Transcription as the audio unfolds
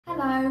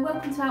Hello,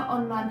 welcome to our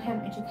online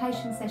parent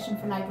education session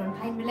for labour and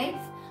pain relief.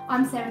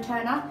 I'm Sarah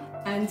Turner.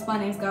 And my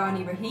name's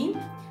Garani Rahim.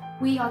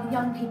 We are the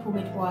young people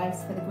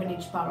midwives for the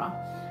Greenwich Borough.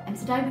 And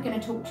today we're going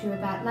to talk to you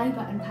about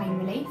labour and pain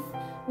relief,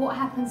 what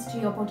happens to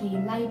your body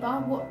in labour,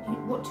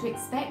 what to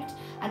expect,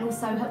 and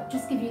also help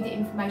just give you the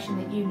information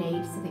that you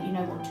need so that you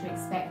know what to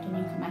expect and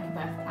you can make a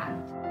birth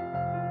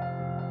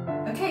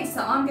plan. Okay,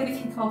 so I'm going to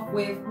kick off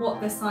with what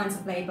the signs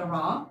of labour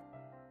are.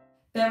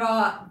 There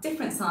are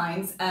different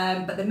signs,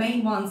 but the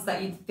main ones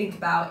that you think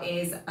about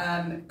is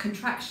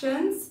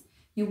contractions,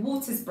 your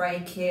water's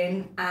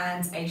breaking,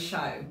 and a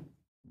show.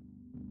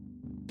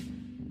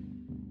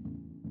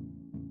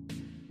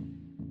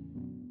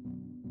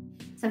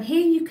 So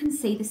here you can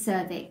see the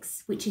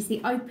cervix, which is the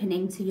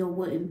opening to your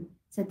womb.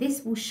 So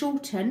this will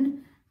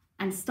shorten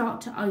and start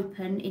to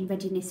open in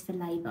readiness for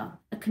labour.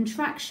 A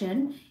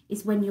contraction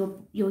is when your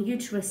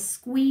uterus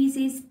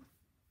squeezes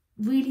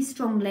really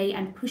strongly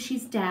and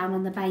pushes down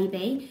on the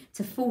baby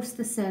to force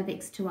the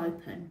cervix to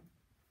open.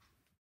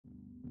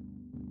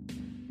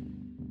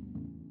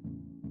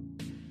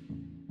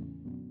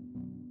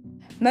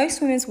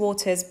 Most women's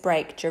waters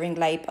break during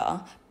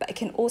labour, but it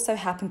can also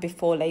happen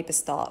before labour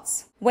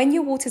starts. When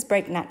your waters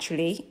break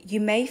naturally, you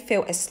may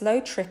feel a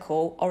slow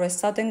trickle or a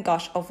sudden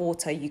gush of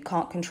water you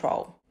can't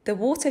control. The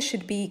water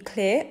should be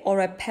clear or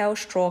a pale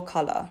straw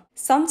colour.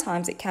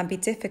 Sometimes it can be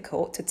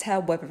difficult to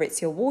tell whether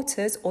it's your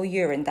waters or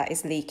urine that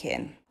is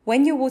leaking.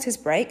 When your waters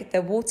break,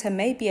 the water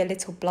may be a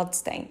little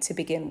blood-stained to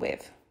begin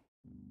with.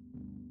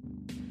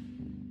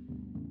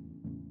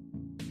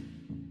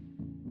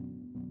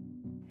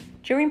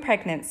 During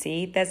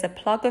pregnancy, there's a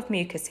plug of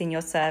mucus in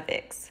your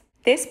cervix.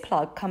 This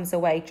plug comes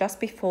away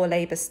just before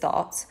labour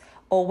starts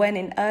or when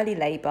in early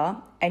labour,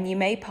 and you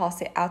may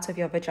pass it out of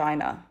your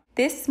vagina.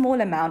 This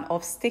small amount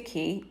of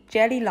sticky,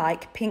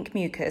 jelly-like pink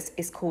mucus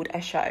is called a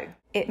show.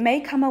 It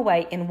may come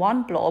away in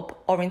one blob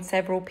or in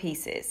several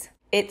pieces.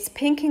 It's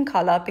pink in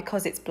colour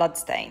because it's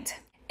blood-stained.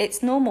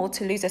 It's normal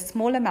to lose a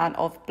small amount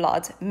of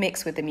blood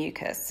mixed with the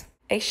mucus.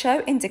 A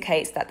show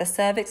indicates that the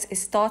cervix is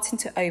starting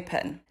to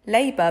open.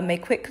 Labour may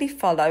quickly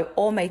follow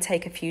or may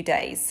take a few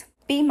days.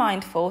 Be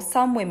mindful,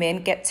 some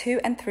women get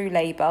to and through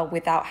labour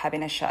without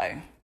having a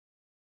show.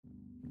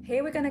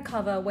 Here we're going to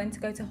cover when to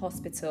go to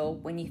hospital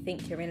when you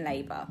think you're in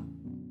labour.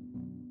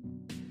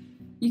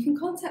 You can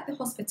contact the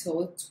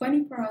hospital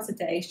 24 hours a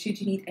day should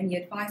you need any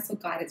advice or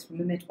guidance from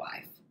a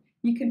midwife.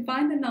 You can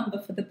find the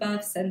number for the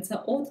birth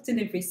centre or the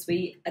delivery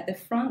suite at the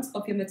front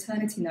of your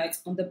maternity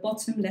notes on the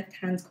bottom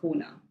left-hand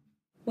corner.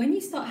 When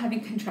you start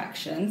having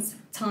contractions,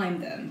 time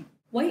them.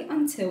 Wait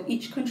until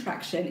each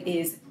contraction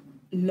is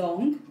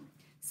long,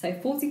 so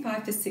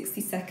 45 to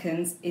 60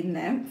 seconds in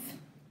length,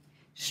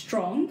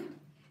 strong.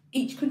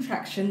 Each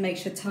contraction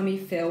makes your tummy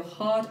feel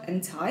hard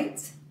and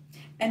tight,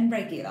 and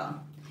regular.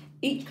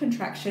 Each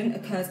contraction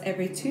occurs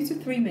every 2 to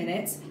 3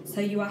 minutes, so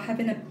you are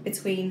having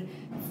between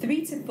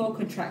 3 to 4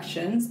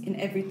 contractions in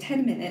every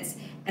 10 minutes,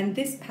 and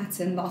this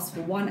pattern lasts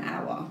for 1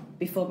 hour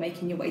before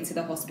making your way to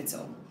the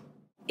hospital.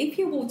 If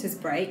your waters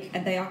break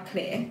and they are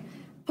clear,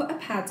 put a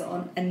pad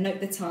on and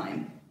note the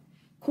time.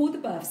 Call the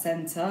birth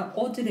centre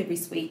or delivery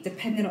suite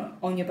depending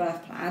on your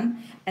birth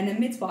plan, and a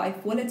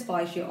midwife will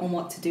advise you on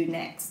what to do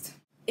next.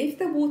 If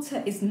the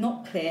water is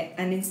not clear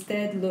and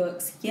instead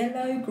looks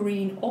yellow,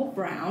 green or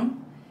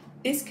brown,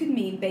 this could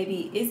mean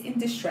baby is in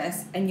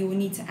distress and you will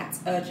need to act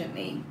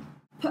urgently.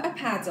 Put a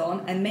pad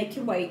on and make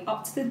your way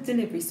up to the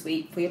delivery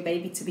suite for your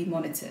baby to be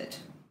monitored.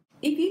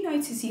 If you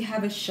notice you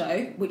have a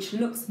show which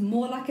looks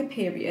more like a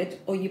period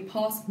or you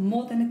pass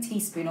more than a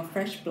teaspoon of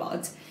fresh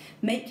blood,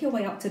 make your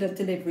way up to the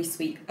delivery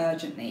suite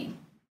urgently.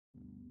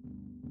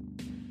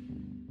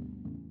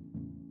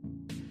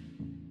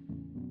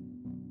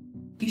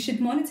 You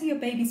should monitor your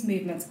baby's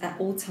movements at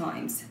all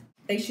times.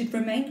 They should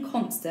remain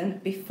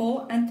constant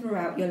before and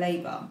throughout your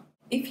labour.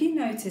 If you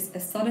notice a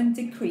sudden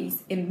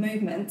decrease in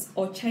movement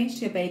or change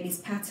to your baby's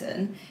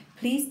pattern,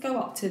 please go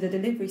up to the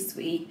delivery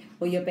suite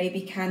where your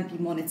baby can be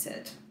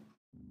monitored.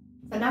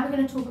 So now we're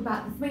going to talk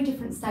about the 3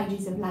 different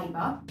stages of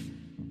labour.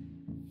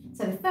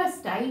 So the first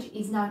stage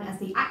is known as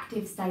the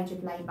active stage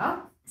of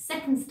labour.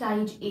 Second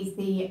stage is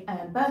the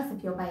birth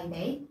of your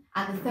baby.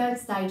 And the third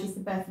stage is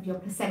the birth of your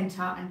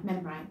placenta and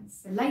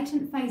membranes. The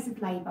latent phase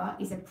of labour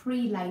is a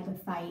pre-labour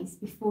phase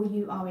before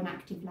you are in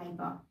active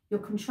labour. Your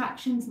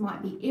contractions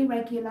might be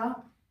irregular,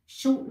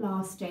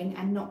 short-lasting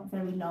and not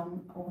very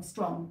long or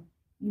strong.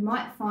 You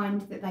might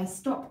find that they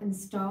stop and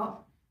start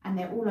and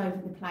they're all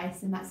over the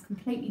place, and that's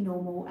completely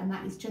normal, and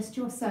that is just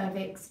your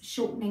cervix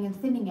shortening and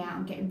thinning out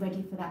and getting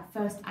ready for that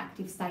first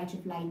active stage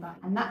of labour.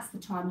 And that's the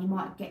time you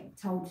might get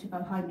told to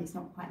go home, it's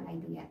not quite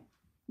labour yet.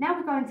 Now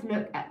we're going to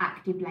look at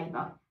active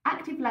labour.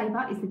 Active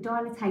labour is the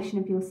dilatation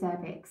of your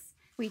cervix.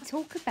 We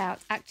talk about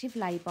active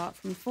labour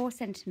from 4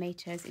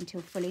 centimetres until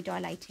fully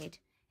dilated.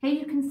 Here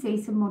you can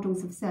see some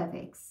models of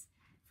cervix.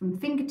 From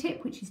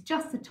fingertip, which is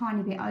just a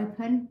tiny bit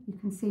open, you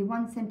can see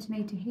 1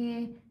 centimetre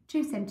here,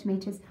 2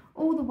 centimetres,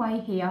 all the way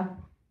here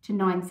to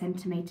 9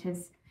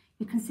 centimetres.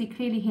 You can see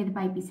clearly here the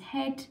baby's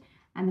head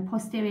and the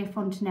posterior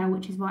fontanelle,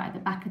 which is right at the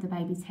back of the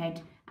baby's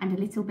head, and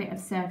a little bit of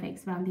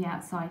cervix around the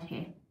outside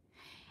here.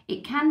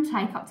 It can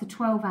take up to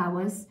 12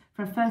 hours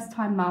for a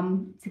first-time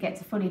mum to get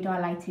to fully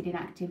dilated in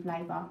active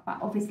labour, but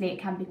obviously it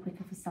can be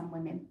quicker for some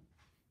women.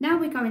 Now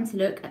we're going to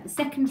look at the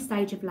second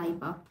stage of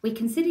labour. We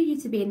consider you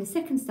to be in the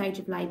second stage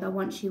of labour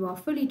once you are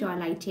fully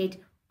dilated,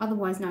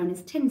 otherwise known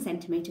as 10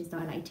 centimetres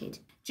dilated.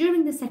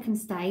 During the second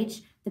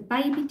stage, the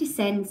baby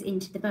descends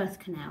into the birth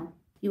canal.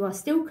 You are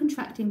still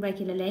contracting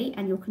regularly,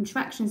 and your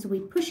contractions will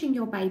be pushing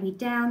your baby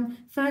down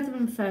further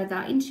and further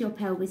into your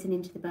pelvis and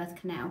into the birth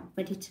canal,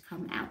 ready to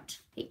come out.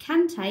 It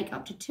can take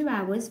up to 2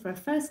 hours for a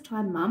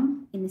first-time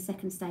mum in the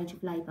second stage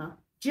of labour.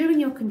 During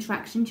your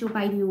contractions, your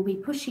baby will be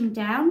pushing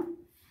down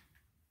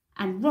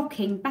and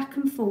rocking back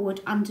and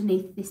forward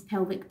underneath this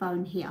pelvic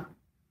bone here.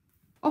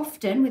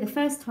 Often, with a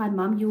first-time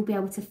mum, you'll be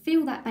able to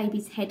feel that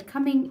baby's head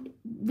coming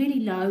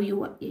really low.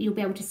 You'll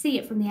be able to see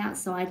it from the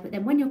outside, but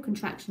then when your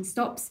contraction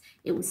stops,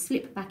 it will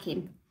slip back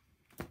in.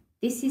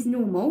 This is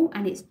normal,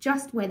 and it's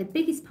just where the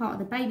biggest part of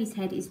the baby's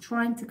head is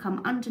trying to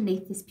come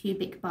underneath this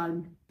pubic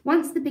bone.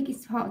 Once the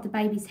biggest part of the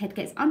baby's head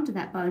gets under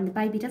that bone, the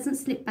baby doesn't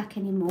slip back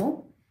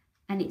anymore,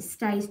 and it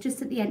stays just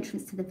at the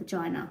entrance to the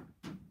vagina.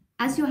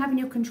 As you're having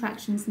your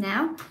contractions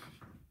now,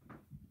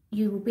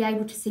 you will be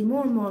able to see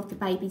more and more of the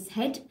baby's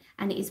head,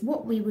 and it is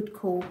what we would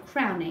call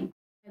crowning.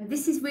 And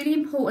this is really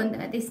important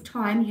that at this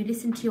time you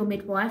listen to your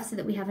midwife so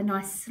that we have a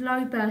nice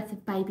slow birth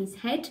of baby's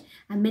head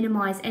and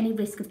minimise any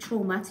risk of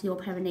trauma to your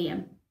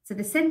perineum. So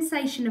the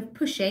sensation of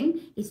pushing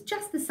is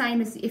just the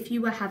same as if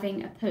you were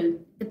having a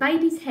poo. The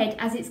baby's head,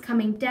 as it's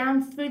coming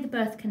down through the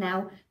birth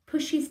canal,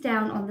 pushes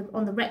down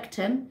on the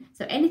rectum,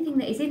 so anything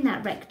that is in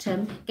that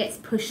rectum gets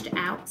pushed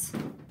out.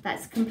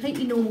 That's a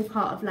completely normal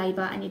part of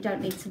labour, and you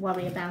don't need to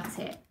worry about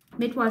it.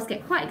 Midwives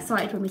get quite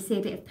excited when we see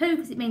a bit of poo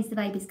because it means the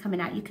baby's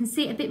coming out. You can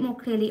see it a bit more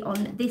clearly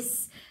on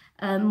this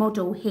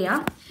model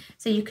here.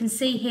 So you can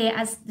see here,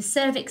 as the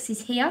cervix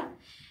is here,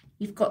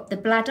 you've got the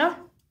bladder,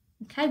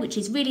 okay, which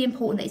is really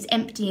important that it's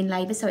empty in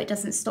labour so it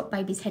doesn't stop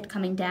baby's head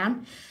coming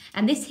down.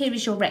 And this here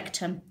is your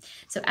rectum.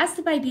 So as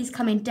the baby is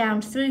coming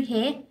down through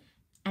here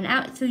and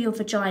out through your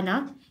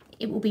vagina,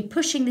 it will be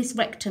pushing this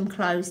rectum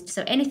closed,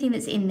 so anything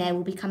that's in there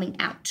will be coming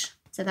out.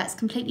 So that's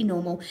completely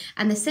normal.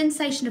 And the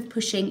sensation of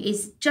pushing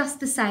is just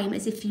the same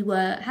as if you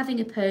were having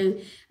a poo,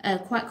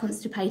 quite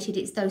constipated.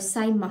 It's those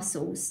same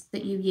muscles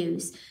that you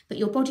use. But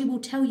your body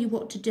will tell you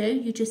what to do.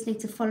 You just need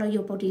to follow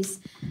your body's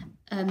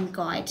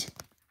guide.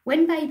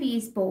 When baby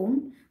is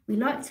born, we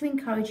like to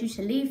encourage you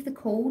to leave the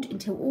cord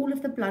until all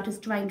of the blood has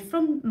drained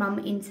from mum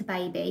into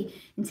baby,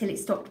 until it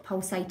stopped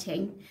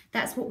pulsating.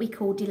 That's what we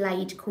call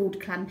delayed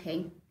cord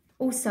clamping.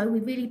 Also, we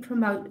really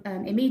promote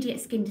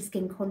immediate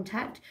skin-to-skin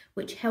contact,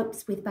 which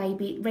helps with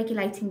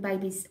regulating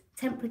baby's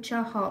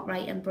temperature, heart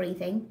rate and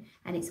breathing,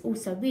 and it's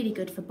also really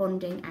good for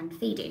bonding and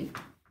feeding.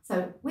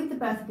 So with the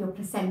birth of your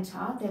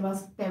placenta,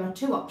 there are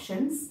two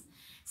options.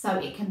 So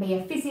it can be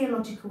a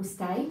physiological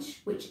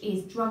stage, which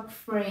is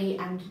drug-free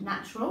and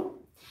natural,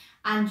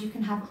 and you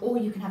can have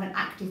an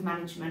active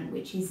management,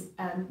 which is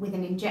with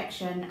an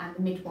injection, and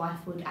the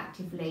midwife would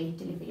actively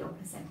deliver your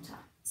placenta.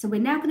 So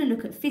we're now going to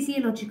look at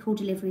physiological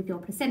delivery of your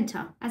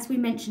placenta. As we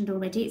mentioned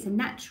already, it's a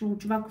natural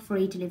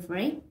drug-free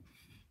delivery.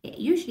 It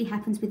usually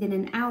happens within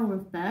an hour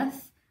of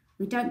birth.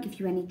 We don't give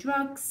you any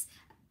drugs,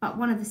 but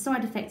one of the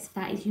side effects of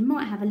that is you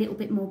might have a little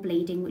bit more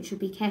bleeding, which will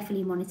be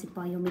carefully monitored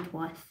by your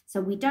midwife.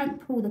 So we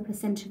don't pull the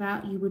placenta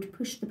out. You would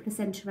push the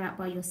placenta out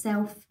by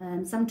yourself,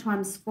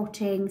 sometimes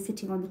squatting,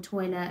 sitting on the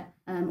toilet,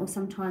 or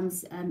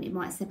sometimes it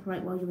might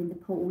separate while you're in the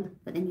pool,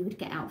 but then you would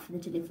get out for the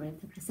delivery of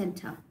the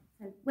placenta.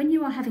 When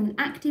you are having an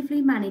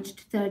actively managed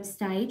third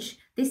stage,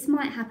 this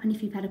might happen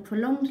if you've had a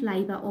prolonged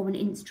labour or an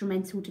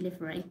instrumental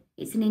delivery.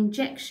 It's an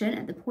injection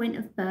at the point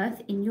of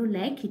birth in your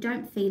leg. You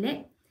don't feel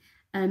it,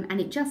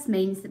 and it just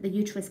means that the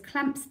uterus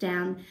clamps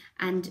down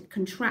and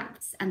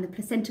contracts, and the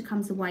placenta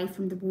comes away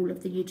from the wall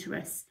of the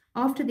uterus.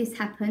 After this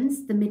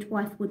happens, the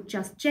midwife would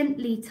just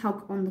gently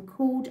tug on the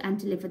cord and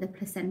deliver the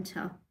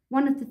placenta.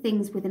 One of the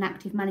things with an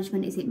active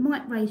management is it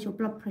might raise your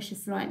blood pressure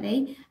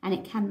slightly, and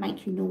it can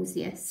make you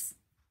nauseous.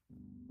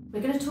 We're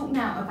going to talk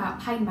now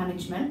about pain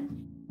management.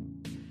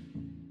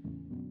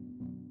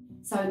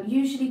 So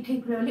usually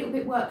people are a little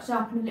bit worked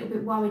up and a little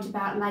bit worried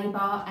about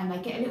labour, and they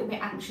get a little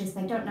bit anxious,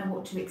 they don't know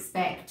what to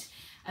expect.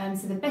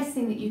 So the best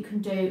thing that you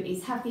can do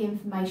is have the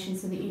information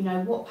so that you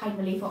know what pain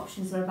relief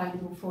options are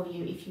available for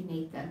you if you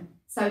need them.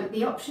 So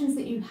the options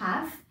that you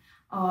have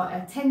are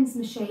a TENS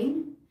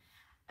machine,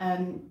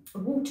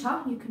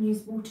 water, you can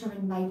use water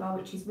in labour,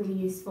 which is really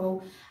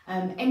useful,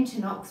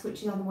 Entonox,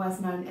 which is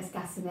otherwise known as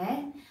gas and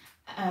air,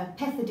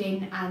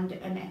 pethidine and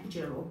an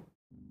epidural.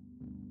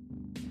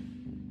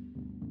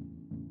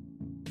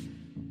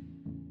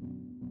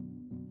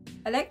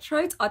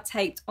 Electrodes are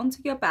taped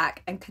onto your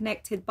back and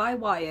connected by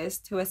wires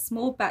to a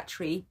small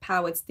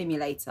battery-powered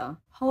stimulator.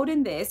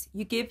 Holding this,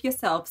 you give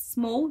yourself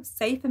small,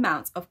 safe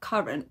amounts of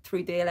current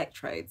through the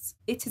electrodes.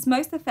 It is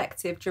most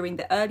effective during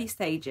the early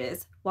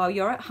stages while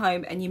you're at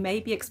home and you may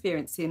be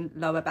experiencing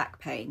lower back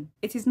pain.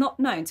 It is not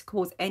known to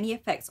cause any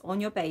effects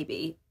on your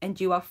baby and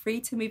you are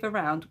free to move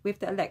around with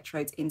the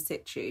electrodes in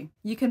situ.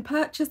 You can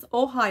purchase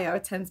or hire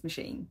a TENS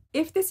machine.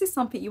 If this is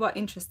something you are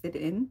interested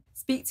in,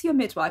 speak to your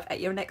midwife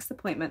at your next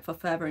appointment for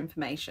further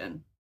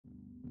information.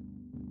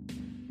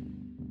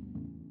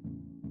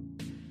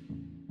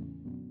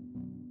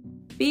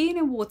 Being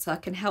in water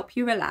can help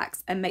you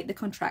relax and make the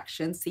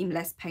contractions seem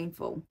less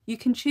painful. You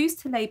can choose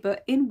to labour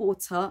in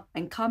water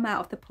and come out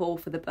of the pool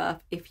for the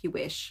birth if you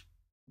wish.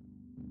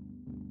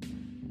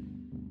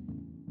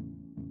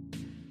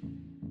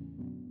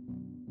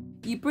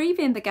 You breathe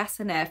in the gas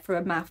and air through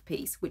a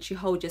mouthpiece, which you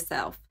hold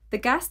yourself. The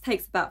gas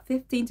takes about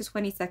 15 to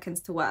 20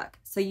 seconds to work,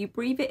 so you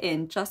breathe it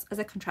in just as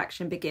a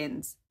contraction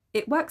begins.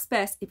 It works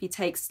best if you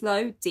take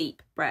slow,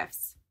 deep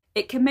breaths.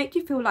 It can make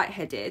you feel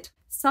lightheaded.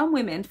 Some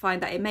women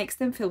find that it makes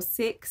them feel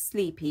sick,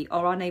 sleepy,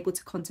 or unable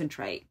to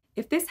concentrate.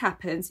 If this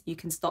happens, you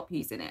can stop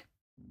using it.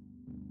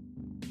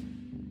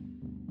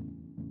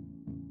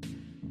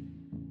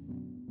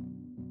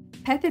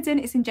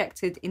 Pethidine is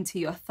injected into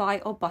your thigh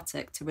or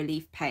buttock to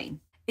relieve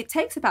pain. It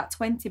takes about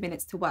 20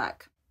 minutes to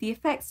work. The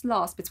effects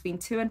last between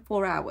 2 and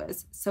 4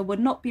 hours, so would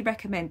not be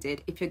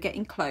recommended if you're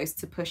getting close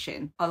to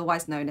pushing,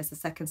 otherwise known as the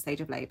second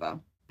stage of labour.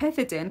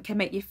 Pethidine can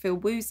make you feel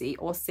woozy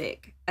or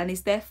sick and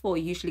is therefore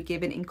usually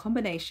given in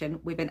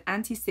combination with an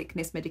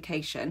anti-sickness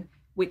medication,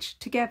 which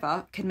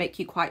together can make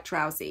you quite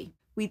drowsy.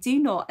 We do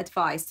not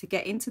advise to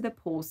get into the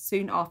pool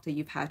soon after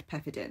you've had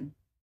Pethidine.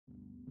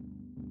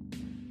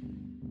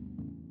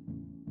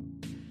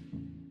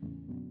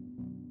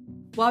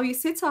 While you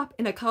sit up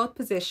in a curled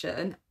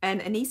position, an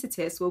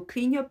anaesthetist will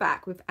clean your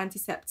back with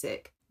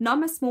antiseptic,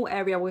 numb a small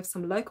area with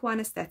some local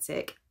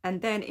anaesthetic,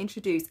 and then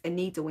introduce a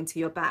needle into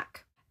your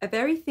back. A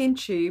very thin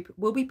tube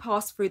will be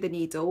passed through the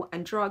needle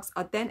and drugs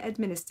are then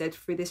administered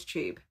through this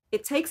tube.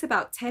 It takes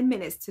about 10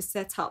 minutes to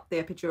set up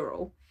the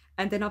epidural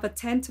and another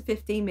 10 to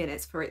 15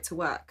 minutes for it to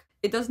work.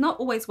 It does not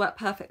always work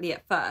perfectly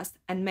at first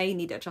and may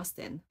need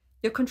adjusting.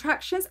 Your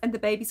contractions and the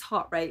baby's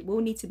heart rate will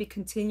need to be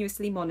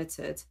continuously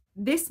monitored.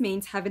 This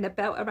means having a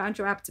belt around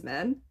your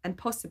abdomen and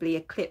possibly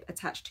a clip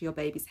attached to your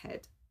baby's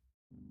head.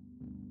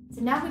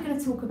 So now we're going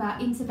to talk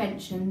about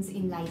interventions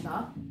in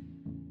labour.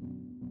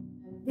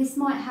 This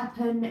might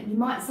happen, you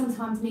might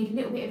sometimes need a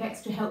little bit of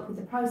extra help with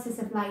the process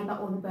of labour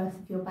or the birth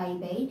of your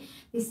baby.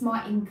 This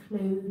might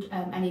include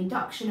an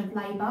induction of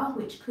labour,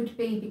 which could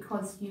be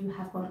because you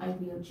have gone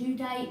over your due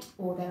date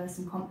or there are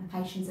some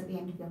complications at the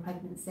end of your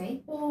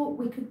pregnancy. Or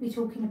we could be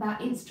talking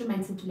about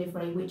instrumental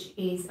delivery, which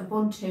is a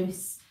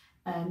ventouse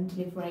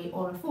delivery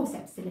or a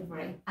forceps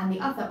delivery. And the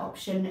other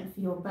option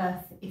for your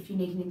birth, if you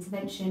need an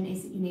intervention,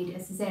 is that you need a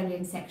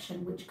caesarean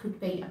section, which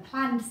could be a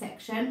planned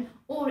section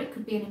or it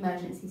could be an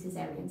emergency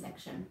caesarean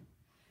section.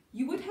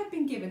 You would have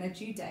been given a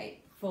due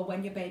date for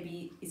when your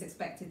baby is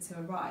expected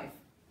to arrive.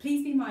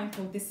 Please be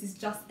mindful this is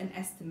just an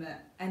estimate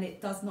and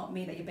it does not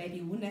mean that your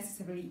baby will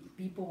necessarily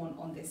be born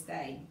on this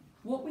day.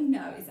 What we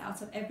know is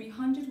out of every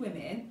 100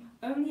 women,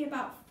 only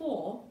about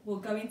 4 will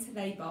go into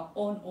labour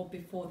on or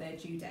before their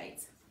due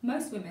date.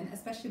 Most women,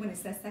 especially when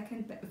it's their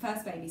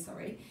first baby,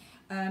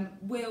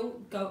 will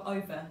go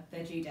over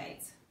their due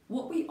date.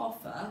 What we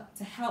offer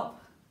to help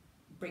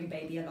bring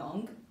baby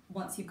along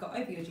once you've got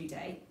over your due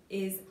date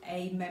is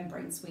a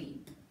membrane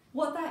sweep.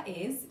 What that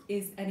is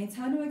an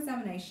internal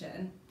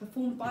examination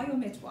performed by your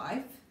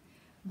midwife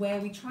where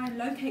we try and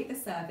locate the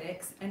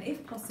cervix and,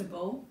 if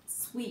possible,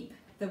 sweep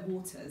the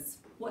waters.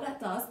 What that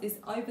does is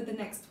over the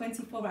next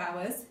 24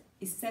 hours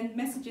is send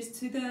messages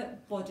to the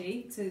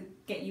body to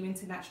get you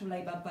into natural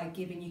labour by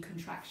giving you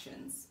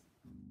contractions.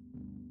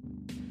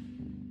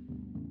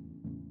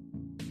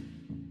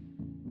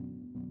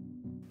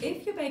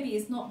 If your baby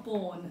is not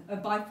born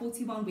by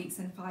 41 weeks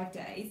and 5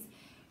 days,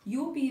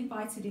 you'll be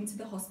invited into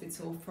the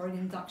hospital for an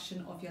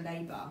induction of your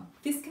labour.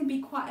 This can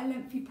be quite a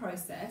lengthy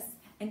process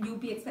and you'll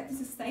be expected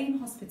to stay in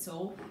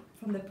hospital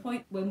from the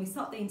point when we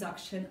start the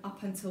induction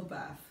up until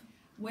birth.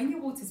 When your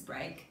waters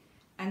break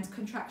and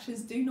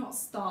contractions do not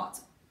start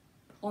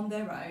on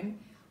their own,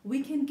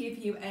 we can give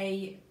you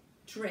a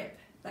drip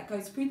that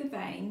goes through the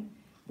vein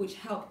which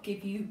help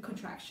give you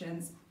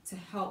contractions to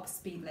help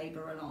speed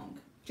labour along.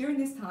 During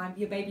this time,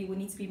 your baby will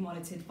need to be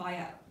monitored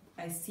via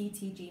a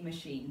CTG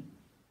machine.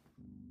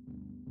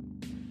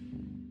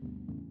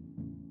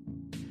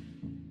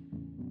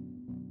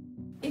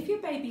 If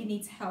your baby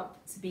needs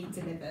help to be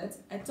delivered,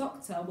 a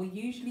doctor will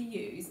usually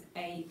use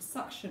a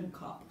suction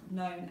cup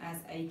known as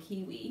a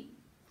kiwi,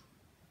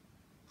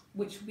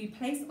 which will be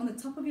placed on the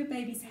top of your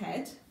baby's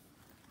head,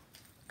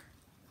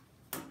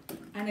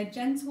 and a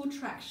gentle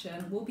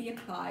traction will be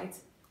applied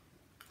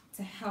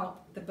to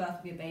help the birth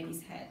of your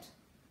baby's head.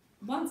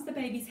 Once the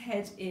baby's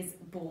head is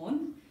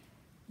born,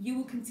 you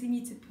will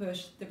continue to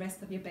push the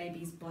rest of your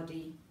baby's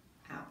body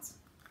out.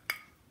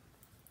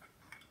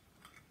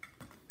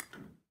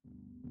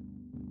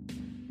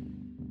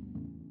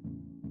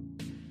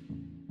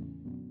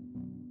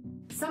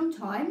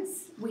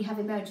 Sometimes we have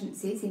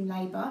emergencies in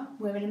labour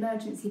where an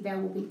emergency bell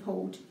will be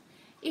pulled.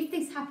 If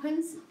this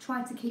happens,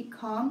 try to keep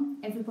calm.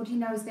 Everybody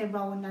knows their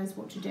role and knows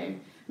what to do.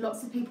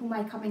 Lots of people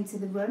may come into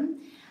the room,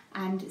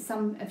 and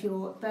some of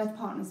your birth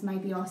partners may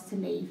be asked to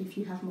leave if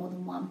you have more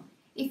than one.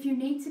 If you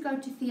need to go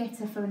to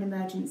theatre for an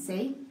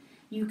emergency,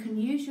 you can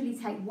usually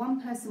take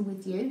one person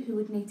with you who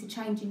would need to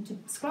change into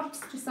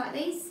scrubs, just like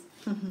these.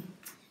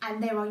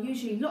 And there are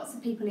usually lots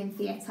of people in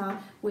theatre,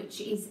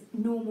 which is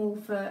normal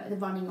for the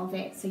running of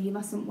it, so you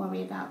mustn't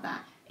worry about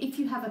that. If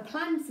you have a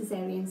planned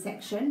caesarean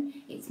section,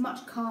 it's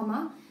much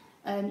calmer.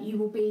 You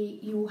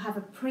will have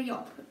a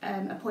pre-op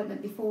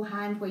appointment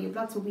beforehand where your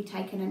bloods will be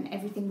taken and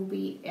everything will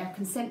be, a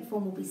consent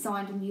form will be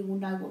signed and you will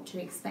know what to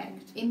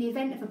expect. In the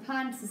event of a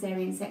planned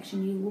caesarean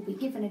section, you will be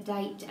given a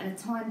date and a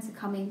time to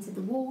come into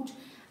the ward,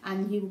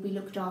 and you will be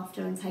looked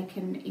after and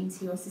taken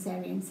into your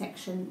caesarean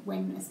section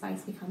when a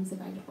space becomes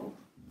available.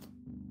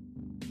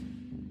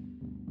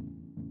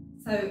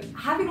 So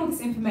having all this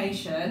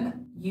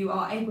information, you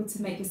are able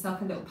to make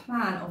yourself a little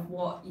plan of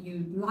what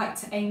you'd like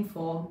to aim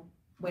for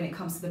when it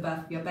comes to the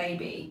birth of your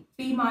baby.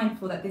 Be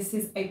mindful that this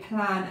is a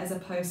plan as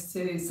opposed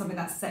to something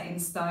that's set in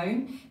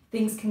stone.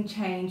 Things can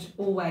change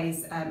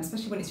always,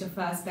 especially when it's your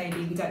first baby.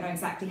 You don't know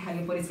exactly how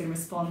your body's going to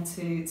respond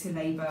to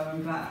labour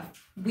and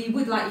birth. We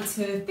would like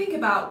you to think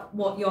about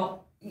what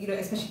your,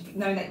 especially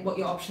knowing that what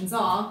your options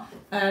are,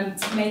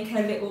 to make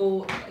a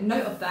little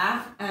note of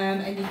that,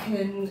 and you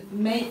can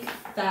make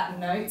that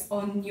note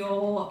in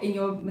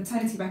your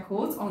maternity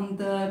records on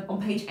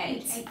page 8.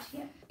 Page 8,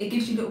 yeah. It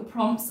gives you little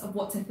prompts of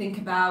what to think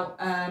about,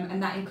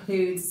 and that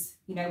includes,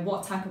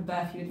 what type of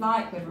birth you would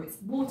like, whether it's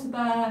water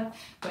birth,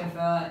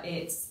 whether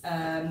it's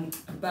a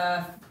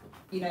birth,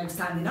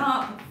 standing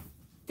up,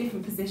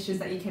 different positions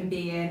that you can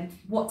be in,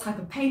 what type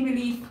of pain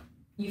relief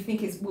you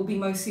think will be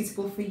most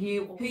suitable for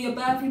you, who your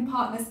birthing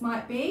partners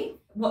might be,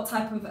 what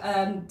type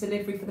of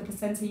delivery for the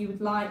placenta you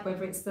would like,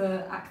 whether it's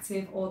the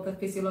active or the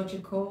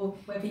physiological,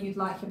 whether you'd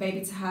like your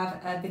baby to have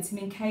a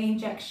vitamin K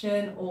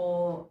injection,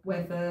 or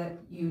whether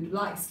you'd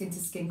like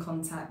skin-to-skin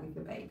contact with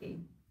your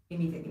baby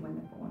immediately when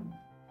they're born.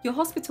 Your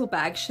hospital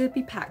bag should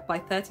be packed by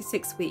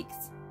 36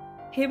 weeks.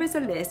 Here is a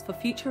list for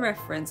future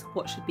reference of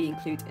what should be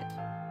included.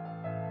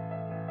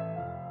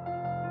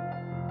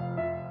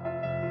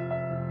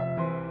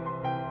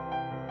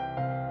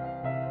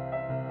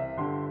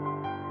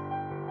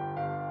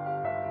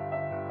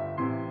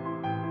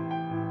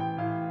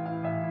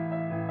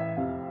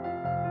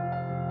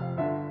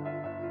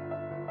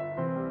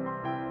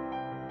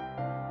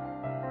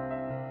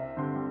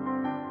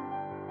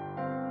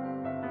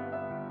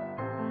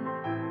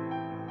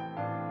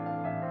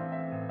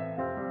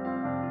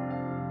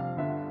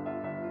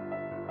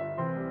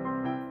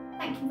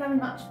 Thank you very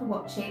much for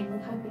watching. We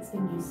hope it's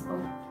been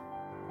useful.